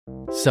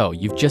So,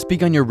 you've just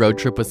begun your road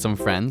trip with some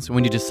friends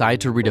when you decide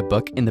to read a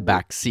book in the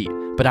back seat,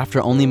 but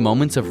after only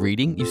moments of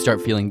reading, you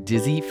start feeling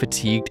dizzy,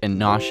 fatigued, and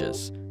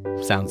nauseous.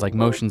 Sounds like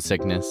motion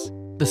sickness.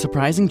 The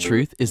surprising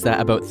truth is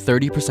that about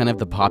 30% of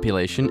the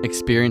population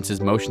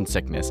experiences motion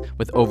sickness,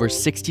 with over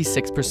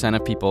 66%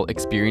 of people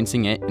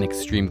experiencing it in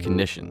extreme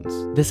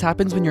conditions. This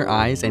happens when your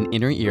eyes and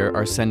inner ear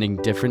are sending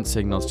different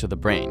signals to the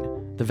brain.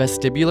 The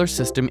vestibular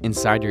system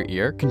inside your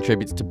ear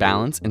contributes to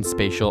balance and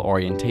spatial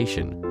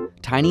orientation.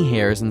 Tiny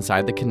hairs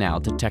inside the canal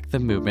detect the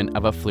movement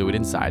of a fluid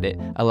inside it,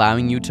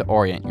 allowing you to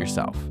orient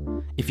yourself.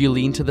 If you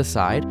lean to the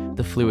side,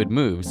 the fluid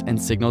moves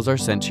and signals are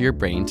sent to your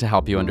brain to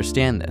help you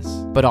understand this.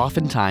 But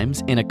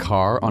oftentimes, in a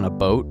car, on a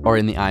boat, or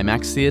in the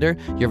IMAX theater,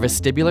 your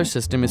vestibular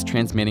system is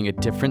transmitting a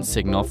different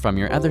signal from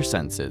your other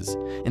senses.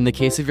 In the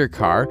case of your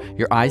car,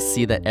 your eyes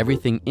see that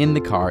everything in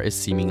the car is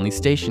seemingly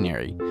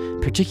stationary,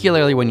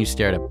 particularly when you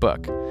stare at a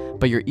book,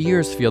 but your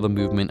ears feel the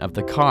movement of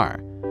the car.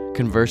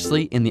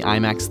 Conversely, in the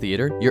IMAX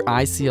theater, your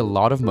eyes see a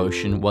lot of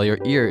motion while your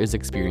ear is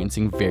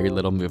experiencing very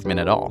little movement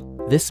at all.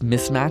 This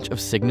mismatch of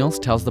signals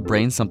tells the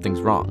brain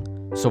something's wrong.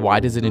 So why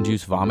does it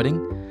induce vomiting?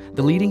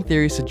 The leading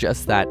theory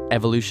suggests that,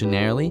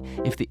 evolutionarily,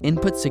 if the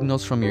input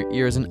signals from your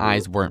ears and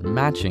eyes weren't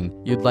matching,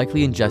 you'd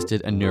likely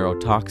ingested a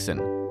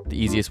neurotoxin. The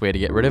easiest way to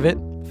get rid of it?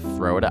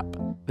 Throw it up.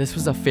 This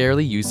was a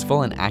fairly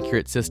useful and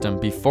accurate system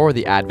before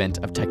the advent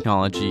of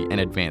technology and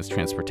advanced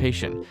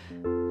transportation.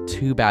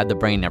 Too bad the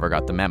brain never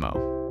got the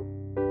memo.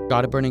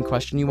 Got a burning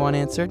question you want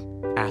answered?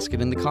 Ask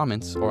it in the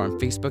comments or on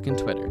Facebook and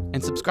Twitter,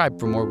 and subscribe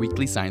for more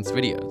weekly science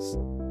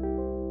videos.